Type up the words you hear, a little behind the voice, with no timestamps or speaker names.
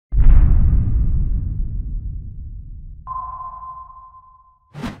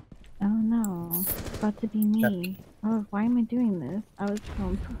about to be me. Oh, why am I doing this? I was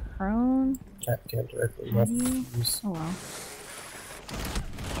going prone. Can't directly Ready? use. Oh well.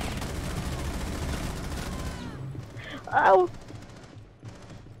 Oh!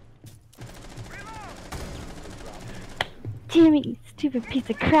 Damn it, you stupid piece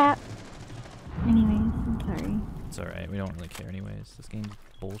of crap! Anyways, I'm sorry. It's alright, we don't really care anyways. This game's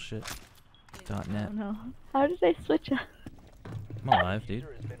bullshit. .net. Oh no. How did I switch up? I'm alive, dude.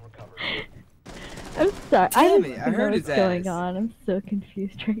 I'm sorry. I Damn don't it, I know heard what's his going ass. on. I'm so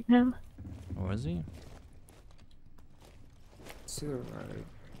confused right now. Where was he? It's to the right.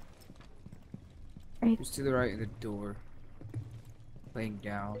 Right. He's to the right of the door. Laying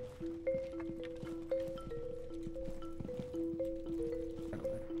down.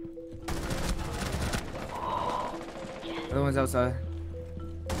 Other one's outside.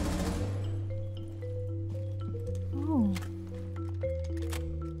 Oh.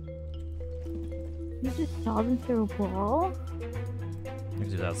 You just saw them through a wall?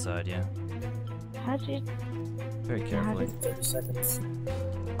 He's outside, yeah. How'd you... Very carefully. 30 seconds.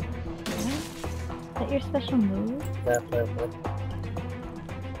 What? Is that your special move? Yeah.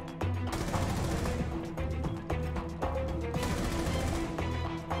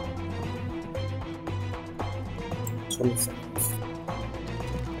 20 seconds.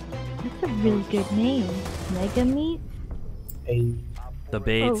 That's a really good name. Mega Meat? Hey. The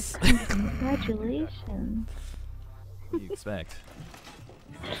baits. Oh, congratulations. What do you expect?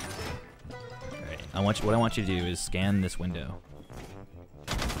 Alright, what I want you to do is scan this window.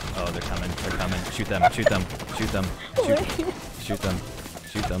 Oh, they're coming. They're coming. Shoot them. Shoot them. Shoot them. Shoot them.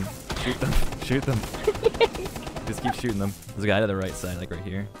 Shoot them. Shoot them. Shoot them. Just keep shooting them. There's a guy to the right side, like right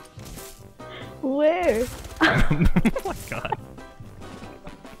here. Where? Oh my god.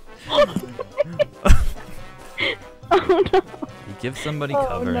 Oh no. You give somebody Oh,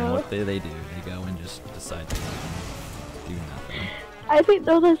 cover, and no. what do? They go and just decide to do nothing. I didn't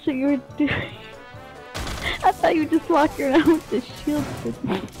know that's what you were doing. I thought you were just walking around with the shield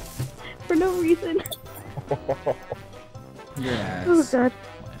for no reason. You're an ass. Oh god.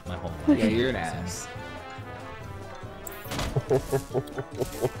 My whole Yeah, life. you're an ass.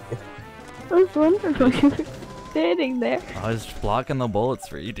 I was wondering why you were standing there. I was blocking the bullets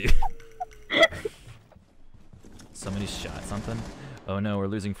for you, dude. Somebody shot something. Oh no, we're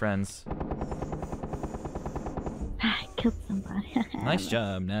losing friends. I killed somebody. Nice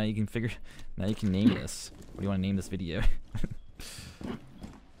job. Now you can figure. Now you can name this. What do you want to name this video?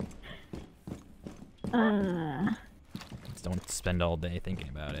 Just don't spend all day thinking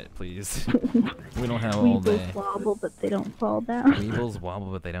about it, please. We don't have all day. Weebles wobble, but they don't fall down. Weebles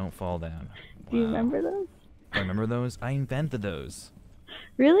wobble, but they don't fall down. Do you Wow. remember those? I remember those. I invented those.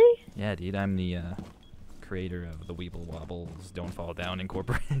 Really? Yeah, dude. I'm the creator of the Weeble Wobbles Don't Fall Down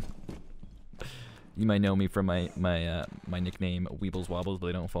Incorporated. You might know me from my nickname Weebles Wobbles, but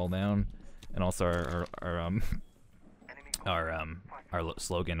they don't fall down, and also our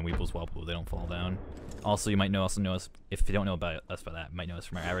slogan Weebles Wobble, but they don't fall down. Also, you might know us if you don't know about us for that. You might know us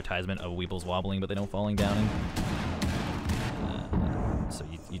from our advertisement of Weebles wobbling, but they don't falling down. So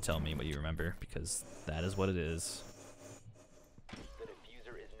you tell me what you remember, because that is what it is. The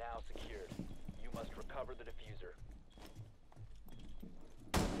diffuser is now secured. You must recover the diffuser.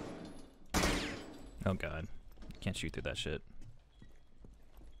 Oh god, can't shoot through that shit.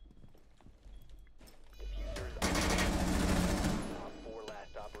 Diffuser is on. Top 4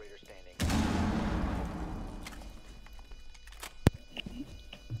 last operator standing.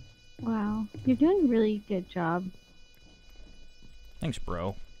 Wow. You're doing a really good job. Thanks,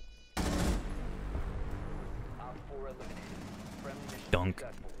 bro. Top 4 eliminated. Friendly mission Dunk.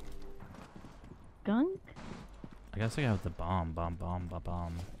 successful. Gunk? I guess I got the bomb.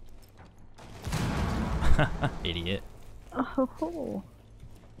 Idiot. Oh ho ho.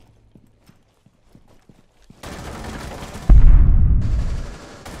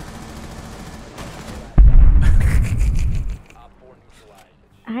 Top 4 neutralized.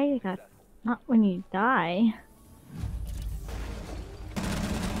 I got not when you die.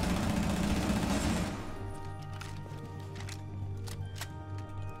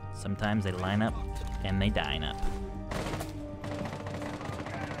 Sometimes they line up and they dine up.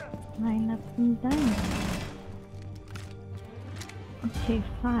 Line up and done. Okay,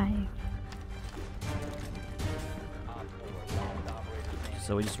 5. Top 4 last operator standing.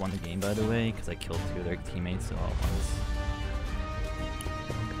 So we just won the game, by the way, because I killed 2 of their teammates all at once.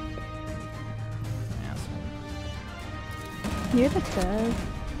 Asshole. You're the best.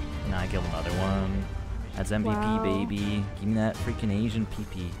 Now I killed another one. That's MVP, Wow. baby. Give me that freaking Asian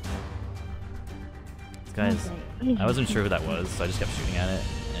PP. This guy's. Okay, I wasn't sure who that was, so I just kept shooting at it,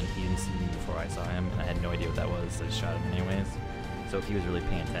 and he didn't see me before I saw him, and I had no idea what that was, so I just shot him anyways. So if he was really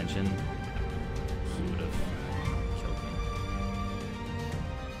paying attention,